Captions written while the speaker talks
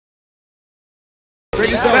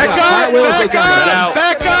Spread yourselves out. Cartwheels, back up!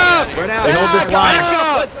 Back up! Spread out. They hold this line.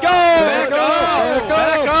 Let's go! Back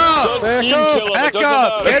up! Back up! Back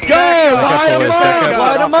up! Let's go! Light them up!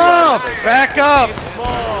 Light them up! Back up!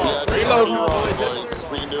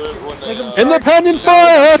 Independent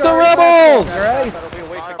fire at the rebels!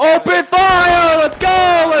 Open fire! Let's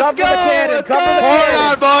go! Let's go! Let's go! Pour it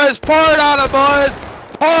on, boys! Pour it on them, boys!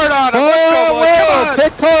 Pour it on them! Let's go, boys! Come on!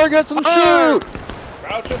 Pick targets and shoot!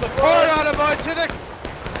 Pour it on them, boys! To the...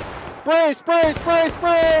 Brace! Brace! Brace!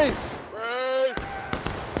 Brace!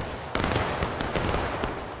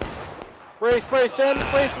 Brace! Brace! Stand in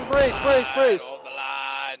place and brace! Brace! Brace! Hold the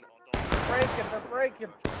line. Breaking, they're breaking.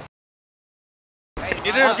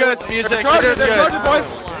 You're doing good, music. You're doing good.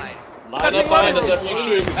 Line up behind us after you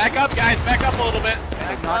shoot. Back up, guys. Back up a little bit.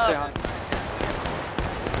 Knockdown.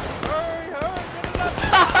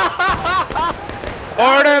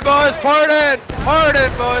 Pour it in, boys. Pour it in. Pour it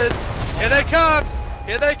in, boys. Here they come.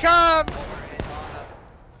 Here they come.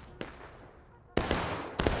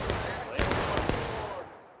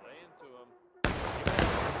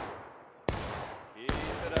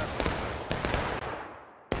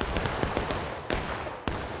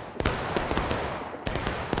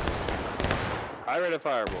 I ready to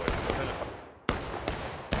fire, boys.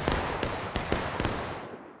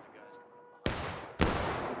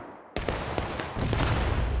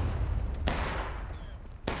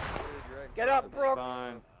 Get up, Brooks.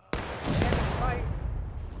 Fine.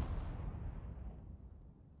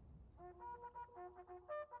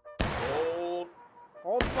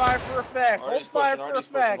 Hold fire for effect. Hold fire for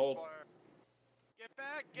effect. Get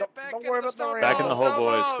back. Get back. Don't worry about the Back in the hole,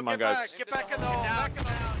 boys. Come on, guys. Get back in the hole. Back in the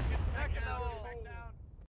hole. Back in the hole.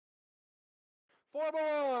 Form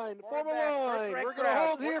a line! Form a back, line! first We're right gonna crowd.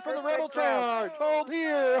 hold here for the First rebel right crowd. charge! Hold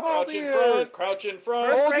here! Hold Crouch in here! front. Crouch in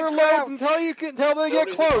front. Hold First your right loads crowd. until they get Nobody's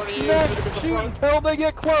in close! front of Do you. not Look at the shoot front. until they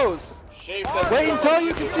get close! Shape that. Wait until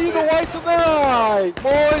you can see the whites of their eyes,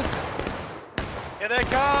 boys! Here they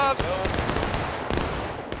come.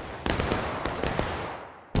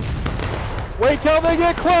 Wait till they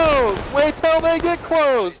get close! Wait till they get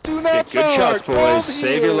close! Do not Get good charge! shots, boys. Hold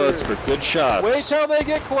Save your here. loads for good shots. Wait till they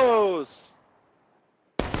get close!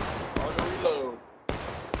 Reload.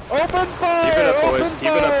 Open fire! Keep it up, Open boys. Keep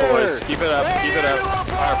it up, fire. boys. Keep it up. Keep it up.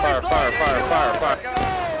 Fire, fire, fire, fire, fire, fire.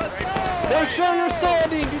 Make sure you're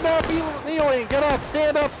standing. Do not be kneeling. Get up.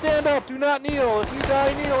 Stand up. Stand up. Do not kneel. If you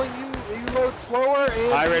die kneeling, you load slower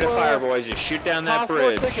and High rate of you, fire, boys. You shoot down that cost more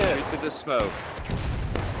bridge. ticket. Shoot through the smoke.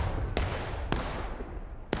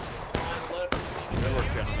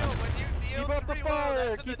 Keep up the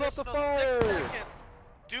fire. Keep up the fire.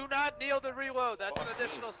 Do not kneel to reload. That's an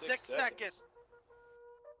additional 6 seconds.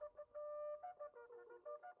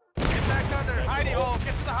 Get back under. Hidey hole. Get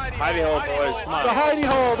to the hidey hole. Hidey hole, boys. Come on. The hidey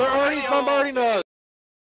hole. They're already bombarding us.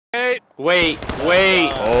 Wait. Wait.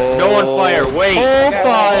 No one fire. Wait. Hold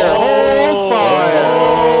fire. Hold fire.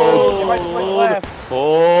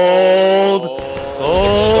 Hold.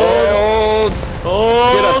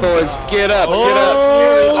 Get up, boys. Get up. Get up.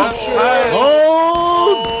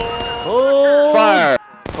 Hold. Fire.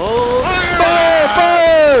 Fire.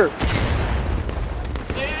 Fire.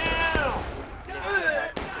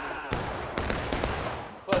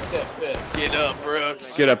 Fuck that fist. Get up,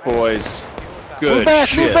 Brooks. Get up, boys. Good Move back.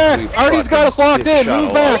 shit. Move back. We Artie's got us locked in.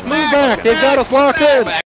 Move back. Move back. They've got us locked in.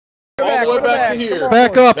 All the way back to here.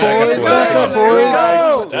 Back up, boys. Back up,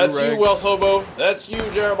 boys. That's you, Wealth Hobo. That's you,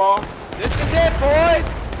 Jeroboam. This is it, boys.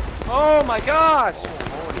 Oh my gosh.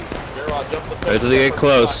 Jeroboam, jump the fence. Wait till they get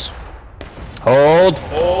close. Hold.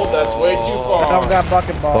 Hold, that's way too I far. don't got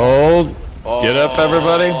bucket ball. Hold. Get up,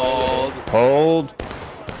 everybody. Hold.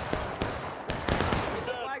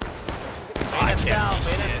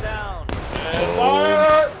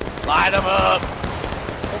 Light them up.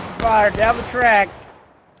 Open fire down the track.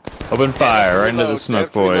 Open fire right into the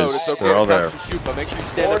smoke, boys. They're all there. Pour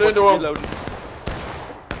it into them.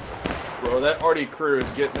 Bro, that Artie crew is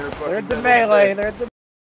getting their fucking... They're at the melee. They're at the.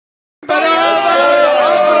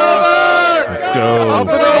 Let's go.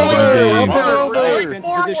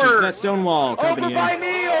 Defensive positions to that stone wall. Company in.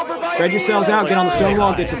 Spread yourselves out. Get on the stone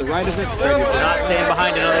wall. Get to the right of it. Spread yourselves. Not stand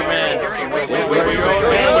behind another man.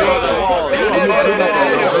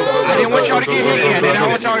 I didn't want y'all to get hit yet. I didn't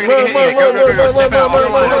want y'all to get hit yet. Go. Step out. On the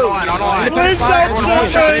line.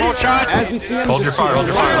 As we see him, Hold your fire. Hold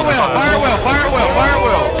your fire. Fire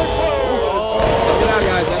will. Get out,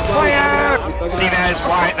 guys. That's fire. See, that's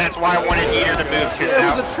why I wanted Eater to move. It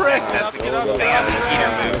was a trick. That's the good thing. At least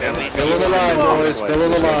Eater moved. At least Fill in the line, boys. Fill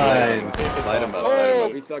in the line. Light them up.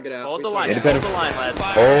 We thug it out. Hold the line. Independent- Hold the line, lads.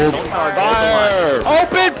 Hold fire.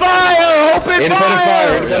 Open fire! Open Independent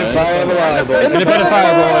fire. Independent fire on the line. fire, boys. Independent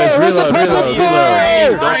fire, boys. Reload. Don't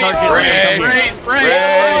touch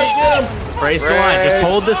Brace the line. Just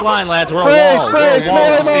hold this line, lads. We're on a wall. We're on a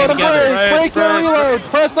wall. Stay together. Break your reload.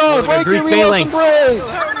 Press on. Break your reload and brace.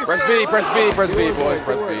 Press B, boys. Press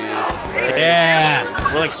B. Yeah.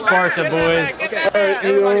 We're like Sparta, boys. Back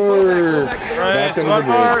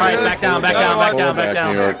down.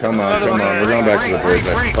 New York, come on. We're going back to the bridge.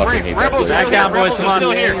 I fucking hate that bridge. Back down, boys. Come on.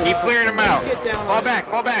 Still here. Keep clearing them out. Fall back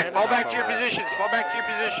to your positions.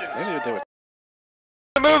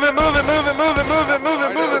 Move it.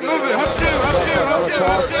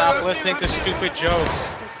 Stop listening to stupid jokes.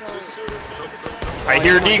 I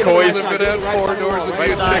hear decoys. Four doors and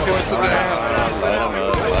make a chicken.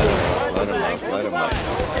 Let him up.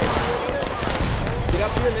 Get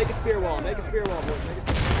up here, make a spear wall, boys.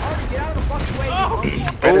 Artie, get out of the fucking way.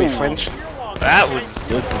 Better be flinch. That was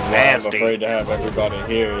This is why I'm afraid to have everybody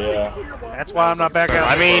here, yeah. That's why I'm not back out.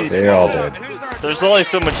 I mean, They're all dead. there's only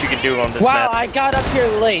so much you can do on this Wow, map. I got up here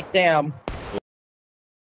late, damn.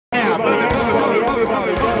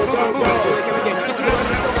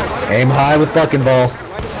 Aim high with bucking ball.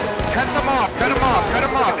 Cut them off. Aim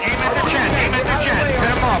at their chest.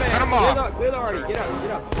 Cut them off. Clear the Artie, get up.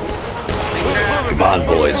 Come on,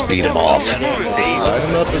 boys. Beat him off. Light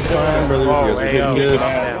them up and trying, brothers. You guys are getting good.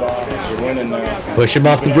 You're winning now. Push him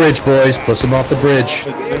off the bridge, boys. Push him off the bridge.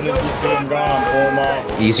 As soon as you see him gone, pull him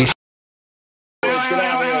off. Easy.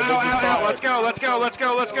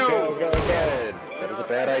 Let's go. That was a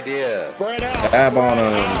bad idea. Spread out. Dab on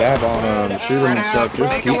him. Shoot him and stuff.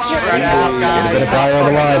 Just keep shooting. Get a bit of fire on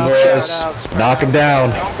the line, boys. Knock him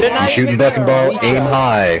down. You shooting bucking ball. Aim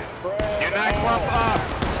high. Do not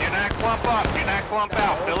clump up. Do not clump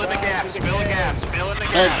out. Fill in the gaps.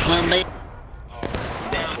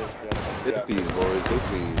 Hit these, boys. Hit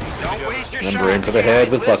these. Don't waste your Remember, shots. aim for the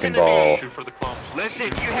head with bucking ball. Listen,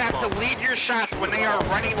 you have to lead your shots when they are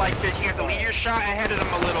running like this. You have to lead your shot ahead of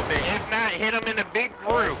them a little bit. If not, hit them in a big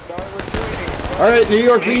group. All right, New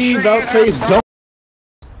York, leave. Outface. Don't.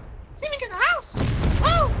 Teaming in the house.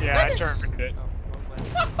 Oh, Yeah, I turned it.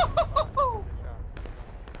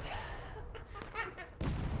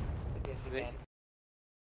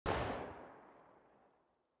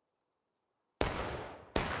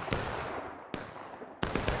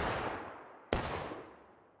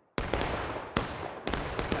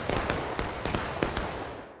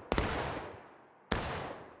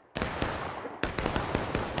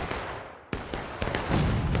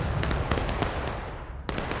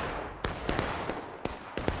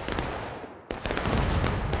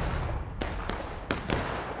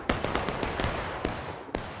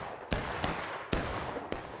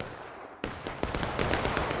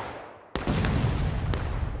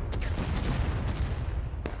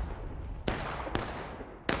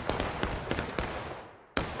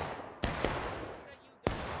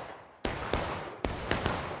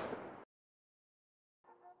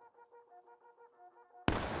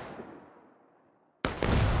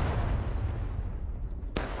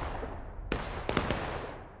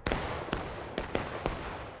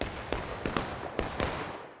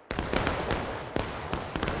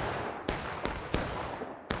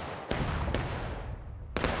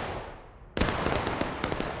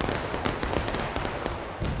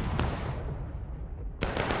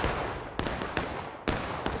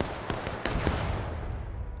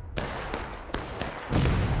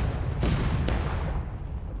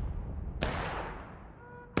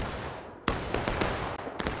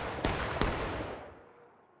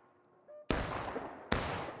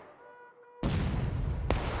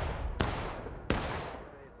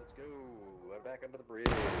 Back under the bridge.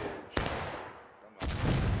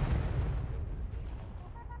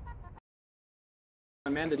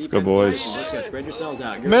 Let's go, boys. Let's go. Spread yourselves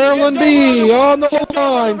out. Maryland B on the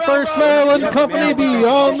line. First Maryland Company B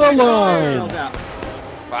on the line.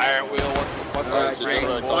 Fire wheel, what's the range?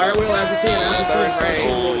 Fire wheel as you see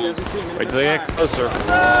him. Wait till they get closer.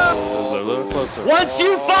 A little closer. Once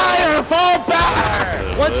you fire, fall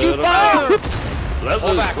back. Once you fire. Let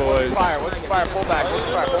loose, boys. What's the fire? Pull back.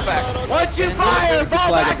 Once you fire,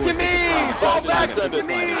 fall back to me. Fall back to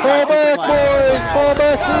me. Fall back, boys. Fall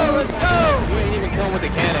back. Let's go. You ain't even coming with a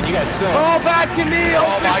cannon. You guys suck. Fall back to me.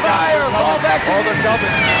 Open fire. Fall back to me.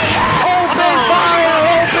 Open fire.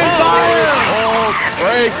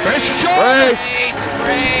 Brace.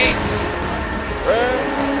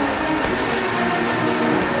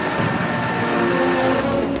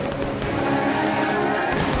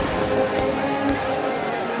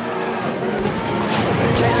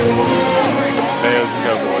 Hey, let's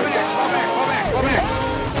go, boys.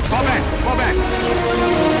 Fall back.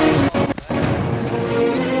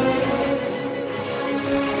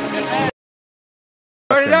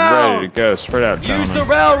 to go. Spread out, Use the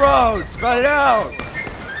railroad. Spread out.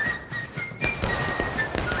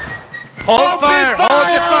 Hold fire!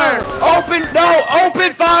 Hold your fire!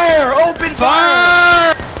 Open fire! Open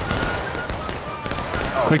fire!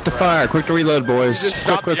 Quick to fire, quick to reload, boys.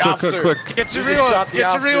 Quick. Get your reloads!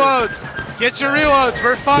 Get your reloads!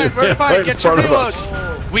 We're fine, we're fine. Get your reloads!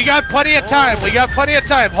 We got plenty of time.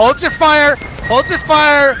 Hold your fire! Hold your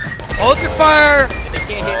fire! They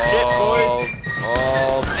can't hit shit, boys.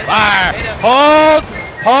 Fire!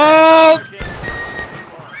 Hold!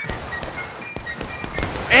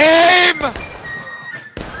 Aim!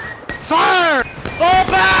 Fire! Fall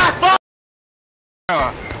back!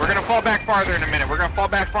 We're gonna fall back farther in a minute.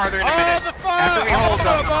 After we hold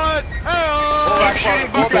them.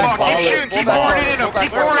 Keep shooting. Keep pouring it in. Pull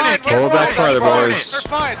it back farther, boys.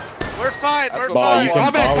 We're fine. Bob, you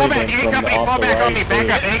can Fall volley back. them A from company, off fall the back on right, me. Back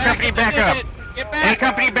up. please. A company, back up. A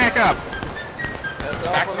company, back up.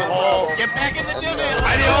 Back in the hole. Get back in the divot.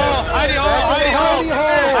 Hidey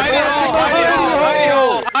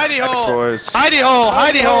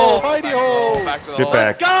hole! Let's get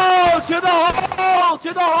back. Go to the hole!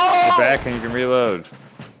 Get back and you can reload.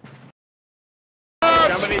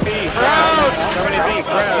 Company B, crouch.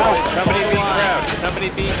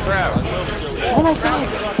 Oh my god!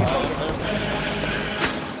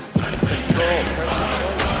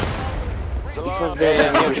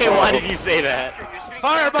 Okay, why did you say that?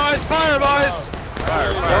 Fire, boys!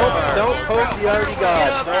 Don't poke the already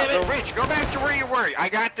got. Rich, go back to where you were. I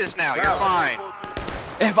got this now. You're fine.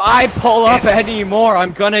 If I pull up anymore,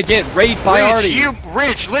 I'm gonna get raped by Artie.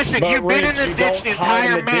 Rich, listen, But you've been in Rich, the you ditch don't the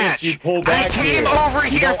hide in entire the ditch, match. you pull I back came here. over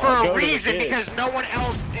You here don't for go a to the reason ditch. because no one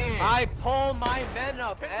else did. I pull my men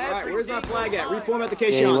up. Alright, where's my flag at? Reform at the he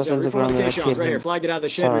caissons. wasn't Reform at the the caissons. kid, Right here. man. Flag it out of the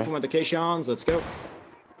shed. Sorry. Reform at the caissons. Let's go.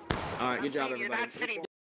 Alright, good job, You're everybody. not sitting.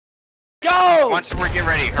 Go! Once we get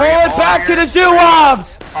ready, Pull it back to the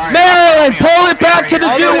Zouaves! Maryland, pull it back to the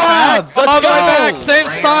Zouaves! All the way back! Let's Same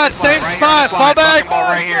spot! Fall back!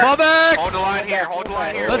 Fall back! Hold the line here. go!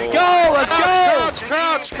 Let's go!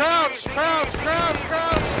 Crouch!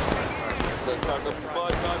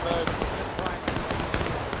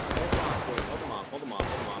 Hold them off.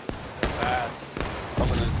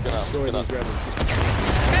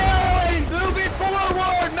 Maryland, move it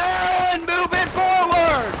forward! Maryland, move it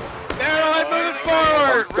forward!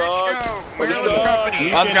 Let's go. Let's go!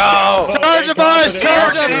 Charge the boys!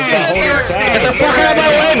 Charge them! New York State! Get the fuck out of my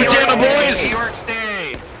way, pajama boys! New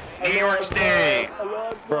York State!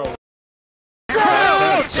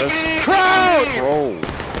 Crouch!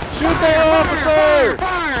 Shoot the officer!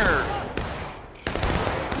 Fire!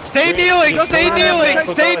 Stay kneeling!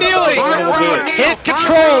 Hit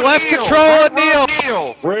control! Left control and kneel!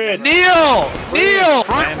 Rich. Kneel!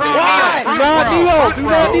 Why? Do not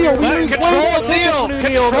kneel! We lose Control one and kneel!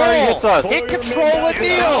 Control! Hits us. Hit control and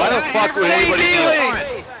kneel! Why the fuck would anybody kneel?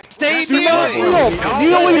 Stay Do not kneeling! kneel!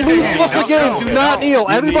 Kneeling leaves us the game! Do not kneel!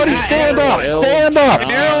 Everybody stand up! Stand up!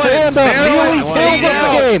 Stand up! Kneeling kills us the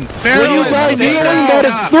game! When you die kneeling, that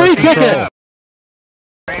is 3 tickets!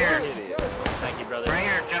 Thank you, brother. Right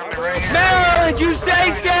here, gentlemen, right here. Maryland, you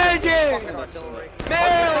stay standing!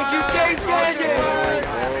 Maryland, you stay standing!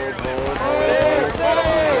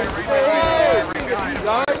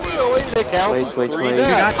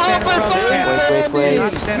 Wait.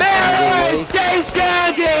 Maryland, stay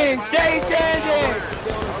standing!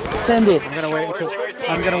 Send it!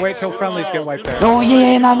 I'm gonna wait till friendlies get wiped out. No,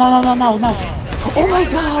 no. Oh my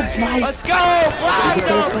god, nice! Let's go!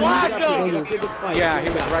 Blast him! Yeah, he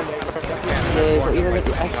was right.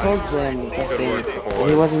 I told them that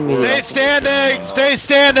he wasn't me. Stay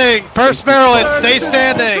standing! First Maryland, stay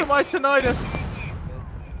standing!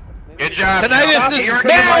 Good job. Tinnitus is, New York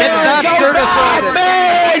it's not service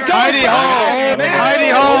related. Hidey hole, Maryland.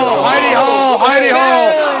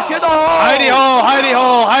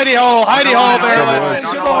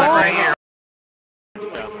 Right here.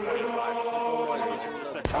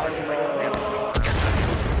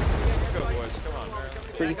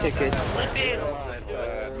 3 tickets.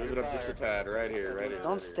 Move it up just a tad, right here.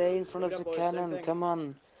 Don't stay in front of the cannon, come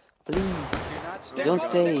on. Please. Don't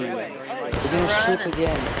stay. We're gonna shoot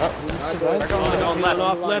again. Oh, did you survive?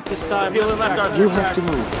 Off left this time. You have to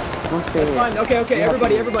move. Don't stay there. Fine. Okay.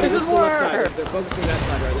 Everybody. Look to the left side. They're focusing that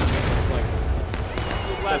side right now.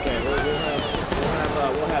 It's okay.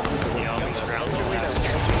 We'll have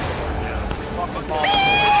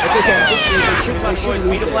It's okay.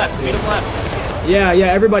 Meet him left. Yeah.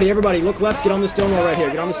 Everybody. Look left. Get on the stone wall right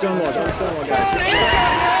here. Get on the stone wall, guys.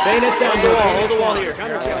 Bayonets down. Hold the wall here.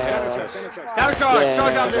 Counter charge. Counter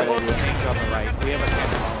charge out there. On the right. We have a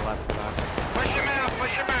camera on the left. Push him out.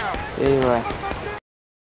 Yeah, you're right.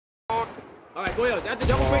 Alright, boyos, at the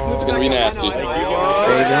double quick move. It's gonna be nasty. Open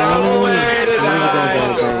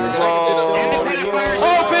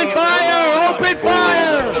fire! Open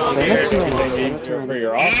fire!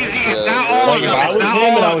 Easy, it's not all of them. It's not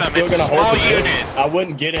all of them. It's a small unit. I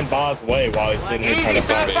wouldn't get in Boss way while he's sitting here trying to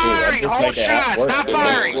Stop find firing! Hold shots! Stop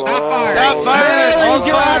firing! Stop firing! Stop firing!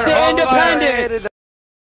 You're at the independent!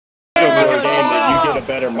 You get a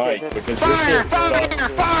better mic because Fire!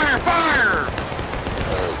 Fire!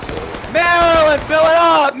 Maryland, fill it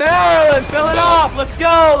up! Maryland, fill it up! Let's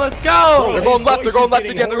go! Let's go! They're going left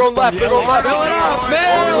again, they're going left. Fill it up!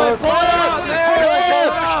 Maryland, fill it up! Maryland,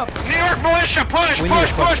 fill it up! New York militia, push!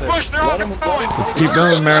 They're on the going. Let's keep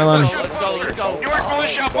going, Maryland. Let's go. New York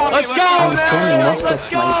militia, up on me. Let's go, I'm spending most Let's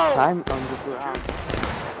of my time on the ground.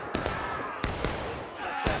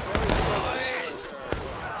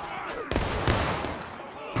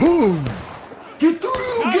 Boom! Get through!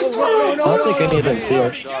 I don't think any of them see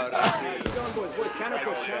us.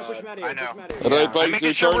 I know. Right, buddy,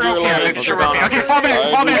 so charge your line. Okay, fall back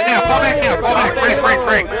now.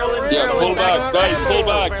 Break. Yeah, pull back, guys,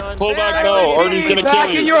 pull back now. Artie's gonna kill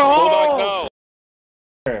you. In your Pull hole. back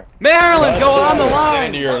now. Maryland, go on the line!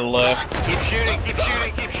 Stand to your left. Keep shooting.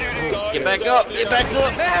 Get back up.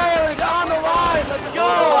 Maryland, on the line! Let's go!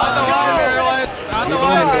 On the line, Maryland! On the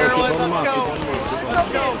line, Maryland!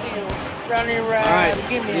 Let's go! Alright,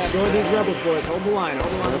 destroy these rebels, boys. Hold the line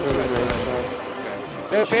on this red side.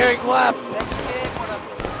 They're bearing left!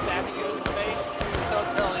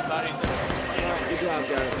 Good job,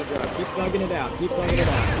 guys. Good job. Keep thugging it out. Keep holding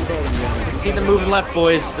down. You see them moving left,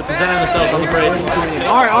 boys. They're presenting themselves on the bridge.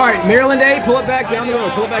 Alright, Maryland A, pull it back down the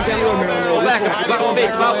road. Maryland A. Pull back,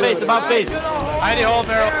 about face. I need hold,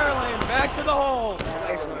 Maryland. Maryland, back to the hole!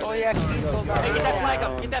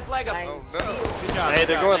 Get that flag up! Hey,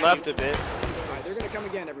 they're going left a bit. Alright, they're gonna come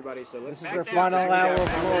again, everybody. So let's. This is their final hour of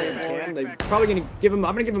glory, man. They're probably gonna give them.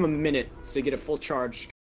 I'm gonna give them a minute to get a full charge.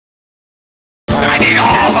 I need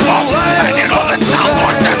all of them. I need all the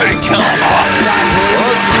soundboards and I kill them all.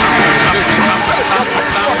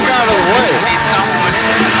 Get out of the way.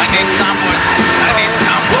 I need soundboards.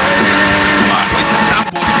 Come on, get the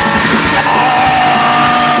soundboards.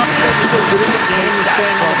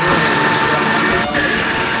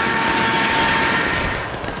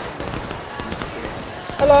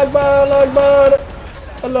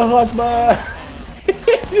 Allah Akbar.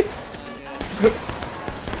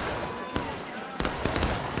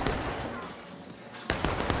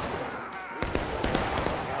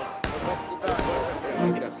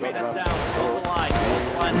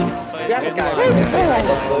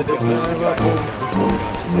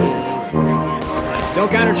 Don't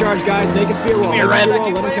countercharge, guys. Make a spear wall. Let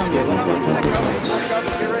him come here.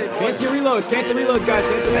 Fancy reloads, guys.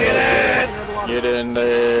 Fancy reloads. Get in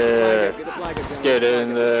there. Get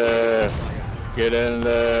in there. Get in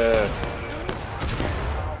there.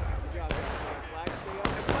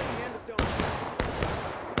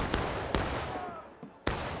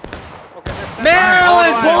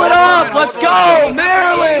 Maryland, pull it up! Let's go!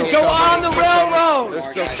 Maryland, go on the railroad!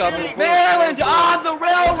 Maryland, on the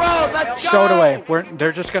railroad! Let's go! Stow it away.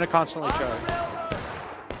 They're just gonna constantly charge.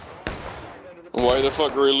 Why the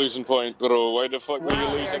fuck are we losing point, bro? Why the fuck are you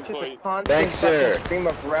losing point? Thanks, sir. Stream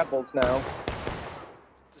of rebels now.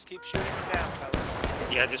 Just keep shooting them down,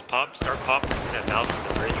 fellas. Yeah, just start popping that mouth from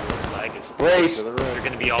the bridge where the flag is. Race. They're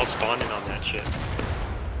gonna be all spawning on that shit.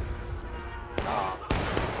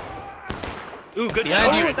 Ooh, good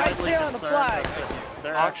Behind shot. you. Nice kill on the flag.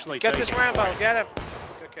 They're actually Get this Rambo, get him.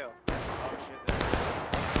 Good kill.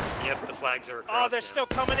 Yep, the flags are across. Oh, they're still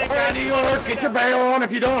coming in. Hey, New York, get your barrel on.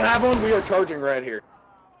 If you don't have one, we are charging right here.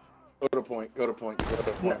 Go to point. We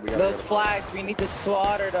gotta Those flags, we need to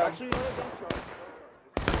slaughter them. Actually, no, don't charge.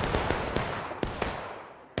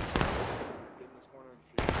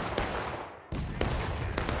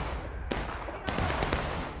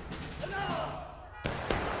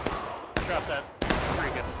 Drop that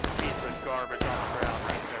freaking piece of garbage on the ground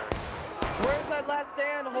right there. Where's that last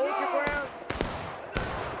stand? Hold your ground.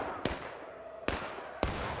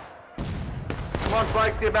 Come on,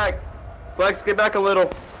 Flags, get back. Flags, get back a little.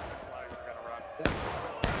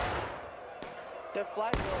 The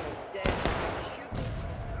flag is dead. Shoot.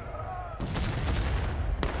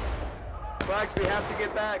 Flags, we have to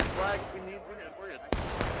get back. Flags, we need to.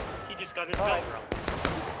 He just got his belt wrong.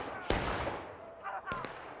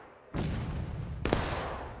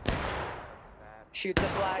 Shoot the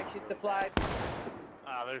flag, shoot the flag.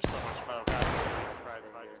 Ah, there's so much smoke. I fried the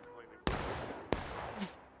flag completely.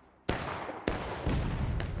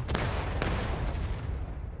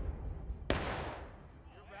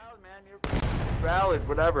 Valid,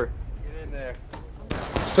 whatever. Get in there.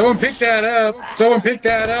 Someone pick that up. Someone pick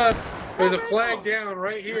that up. There's a flag down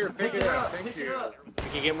right here. Pick it up. Thank you. We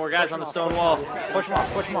can get more guys on the stone wall. Push them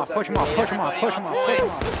off, push them off, push them off, push them off, push them off, push them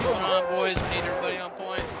off. What's going on, boys? We need everybody on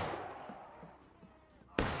point.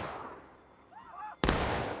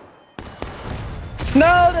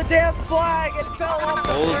 No, the damn flag! It fell off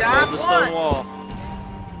Hold the stone wall.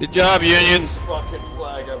 Good job, Unions. Fucking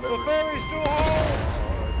flag I've ever. The ferry's too hard!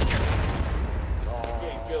 You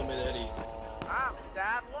can't kill me that easy. I'm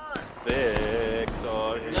that one.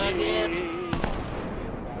 Victory. Again.